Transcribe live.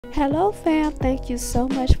Hello fam, thank you so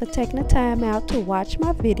much for taking the time out to watch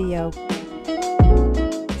my video.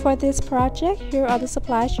 For this project, here are the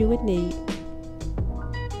supplies you would need.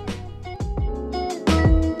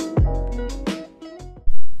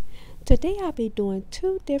 Today I'll be doing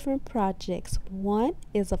two different projects. One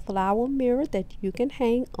is a flower mirror that you can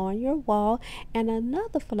hang on your wall, and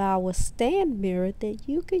another flower stand mirror that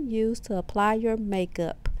you can use to apply your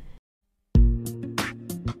makeup.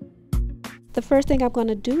 The first thing I'm going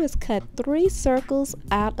to do is cut 3 circles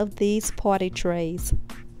out of these party trays.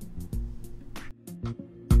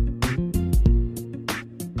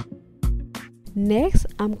 Next,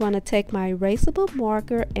 I'm going to take my erasable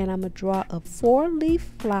marker and I'm going to draw a 4-leaf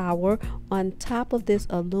flower on top of this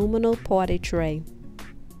aluminum party tray.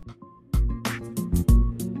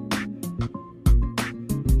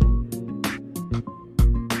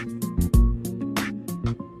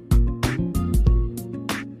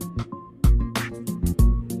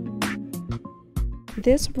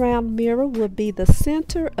 This round mirror will be the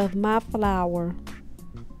center of my flower.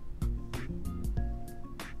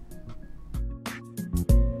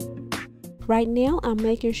 Right now I'm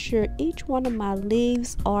making sure each one of my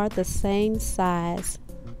leaves are the same size.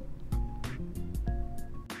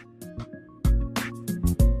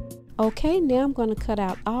 Okay, now I'm going to cut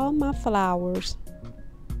out all my flowers.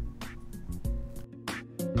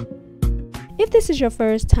 If this is your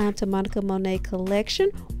first time to Monica Monet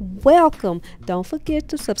Collection, welcome. Don't forget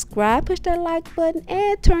to subscribe, push that like button,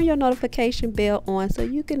 and turn your notification bell on so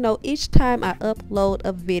you can know each time I upload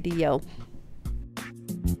a video.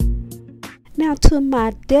 Now to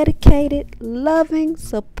my dedicated, loving,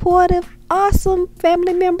 supportive, awesome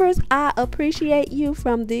family members, I appreciate you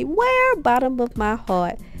from the bottom of my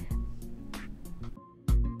heart.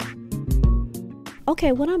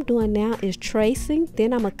 Okay, what I'm doing now is tracing,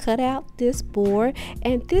 then I'm going to cut out this board,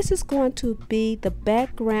 and this is going to be the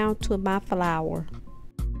background to my flower.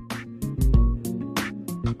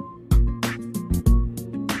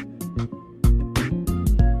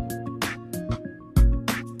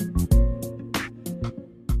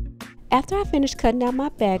 After I finish cutting out my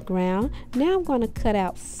background, now I'm going to cut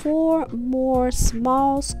out 4 more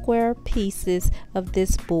small square pieces of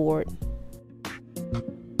this board.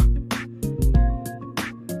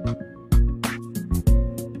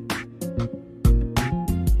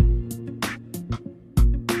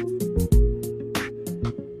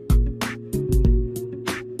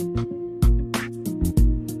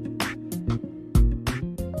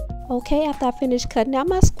 Okay, after I finish cutting out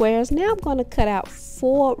my squares, now I'm going to cut out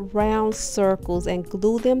 4 round circles and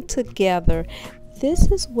glue them together. This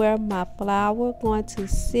is where my flower is going to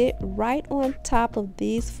sit right on top of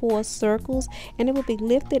these 4 circles, and it will be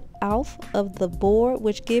lifted off of the board,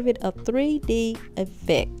 which give it a 3D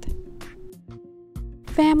effect.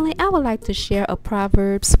 Family, I would like to share a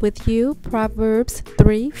Proverbs with you. Proverbs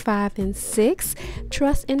 3, 5, and 6.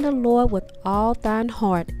 Trust in the Lord with all thine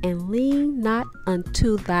heart, and lean not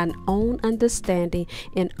unto thine own understanding.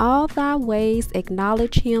 In all thy ways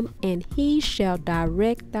acknowledge him, and he shall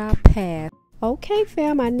direct thy path. Okay,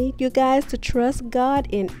 fam, I need you guys to trust God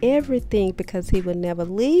in everything because he will never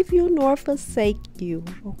leave you nor forsake you.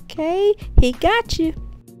 Okay? He got you.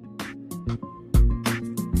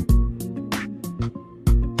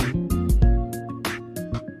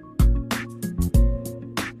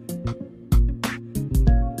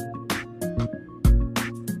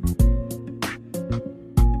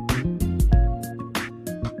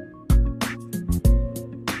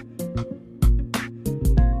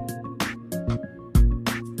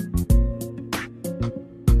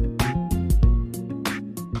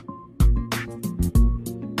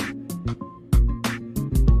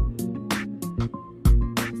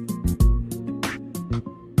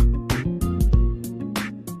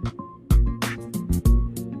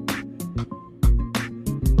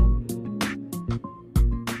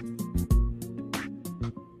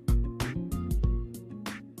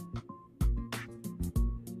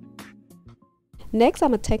 Next, I'm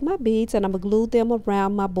going to take my beads and I'm going to glue them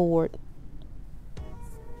around my board.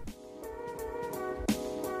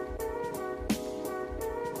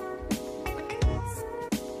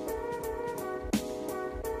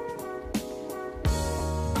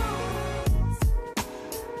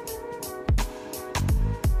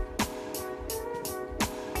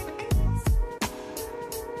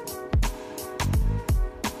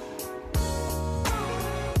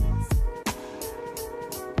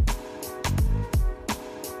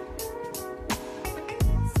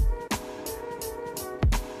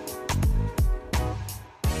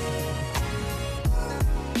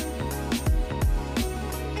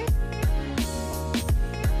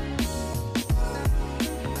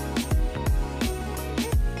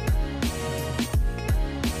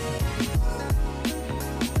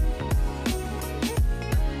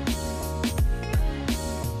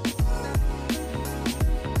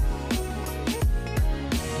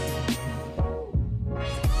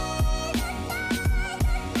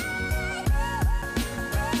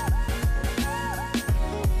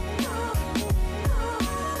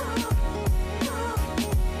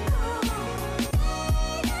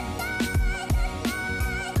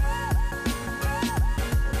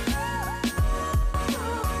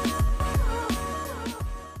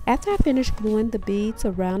 After I finish gluing the beads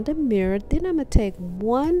around the mirror, then I'm going to take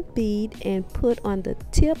one bead and put on the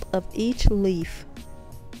tip of each leaf.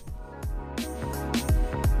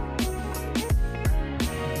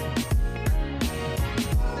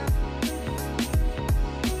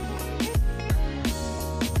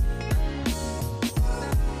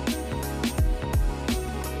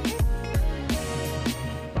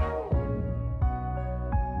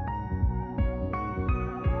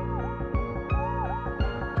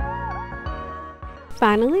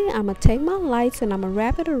 Finally, I'm going to take my lights and I'm going to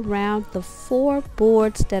wrap it around the 4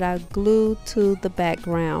 boards that I glued to the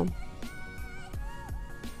background.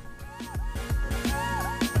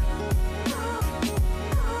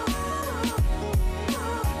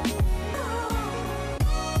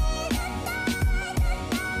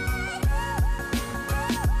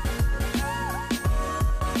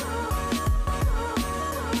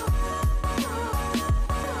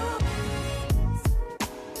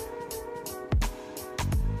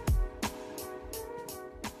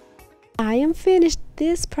 I am finished.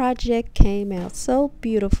 This project came out so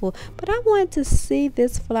beautiful, but I wanted to see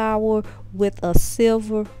this flower with a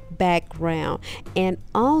silver background, and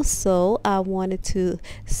also I wanted to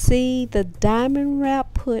see the diamond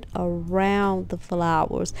wrap put around the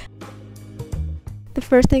flowers. The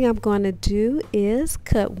first thing I'm going to do is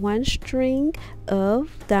cut one string of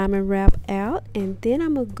diamond wrap out, and then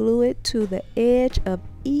I'm going to glue it to the edge of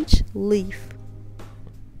each leaf.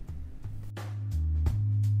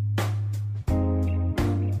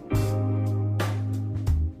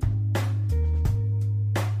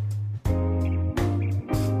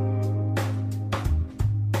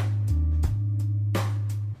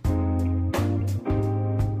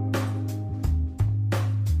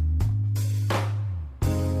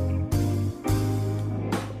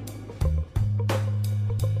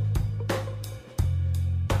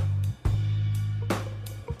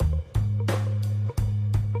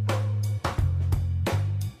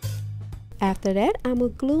 After that, I'm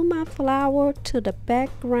going to glue my flower to the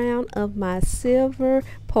background of my silver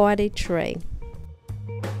party tray.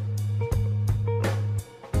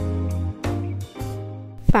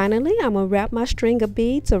 Finally, I'm going to wrap my string of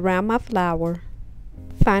beads around my flower.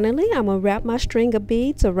 Finally, I'm going to wrap my string of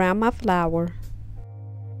beads around my flower.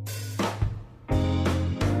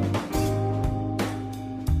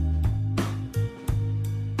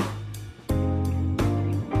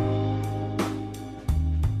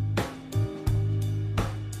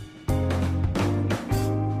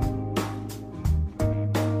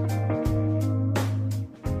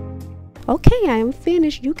 Okay, I am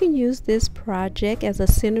finished. You can use this project as a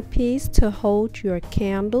centerpiece to hold your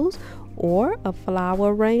candles or a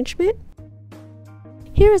flower arrangement.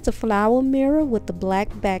 Here is the flower mirror with the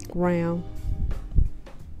black background.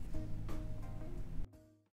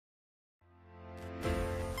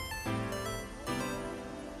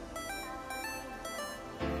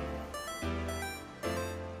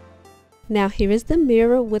 Now here is the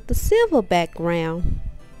mirror with the silver background.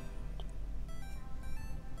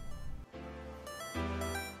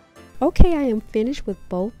 Okay, I am finished with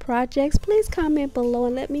both projects. Please comment below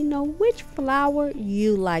and let me know which flower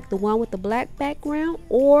you like, the one with the black background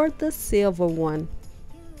or the silver one.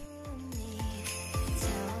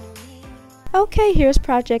 Okay, here's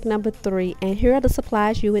project number 3, and here are the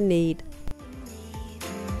supplies you would need.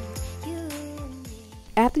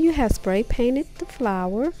 After you have spray painted the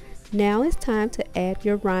flower, now it's time to add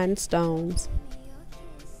your rhinestones.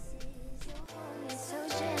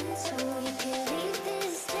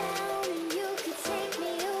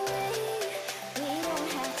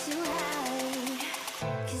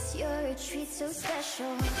 So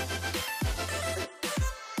special.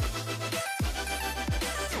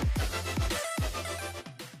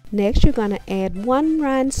 Next, you're going to add one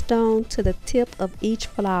rhinestone to the tip of each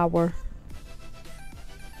flower.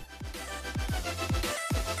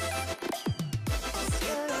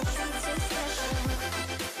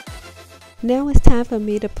 Now it's time for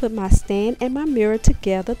me to put my stand and my mirror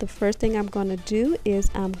together. The first thing I'm going to do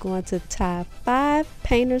is I'm going to tie 5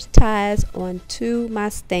 painter's ties onto my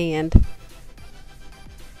stand.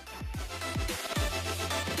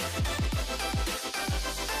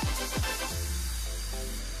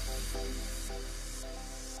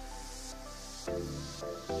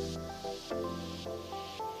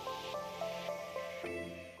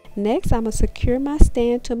 Next, I'm going to secure my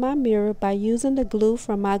stand to my mirror by using the glue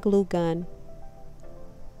from my glue gun.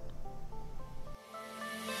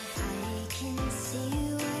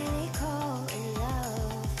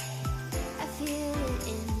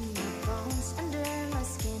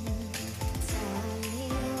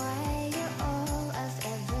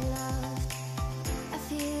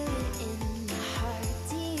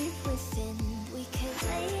 Deep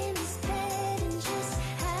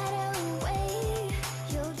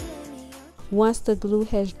Once the glue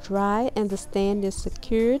has dried and the stand is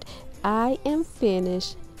secured, I am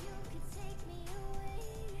finished.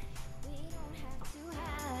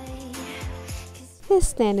 This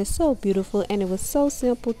stand is so beautiful and it was so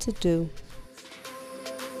simple to do.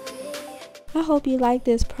 I hope you like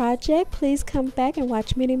this project. Please come back and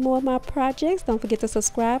watch many more of my projects. Don't forget to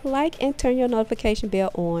subscribe, like, and turn your notification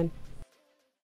bell on.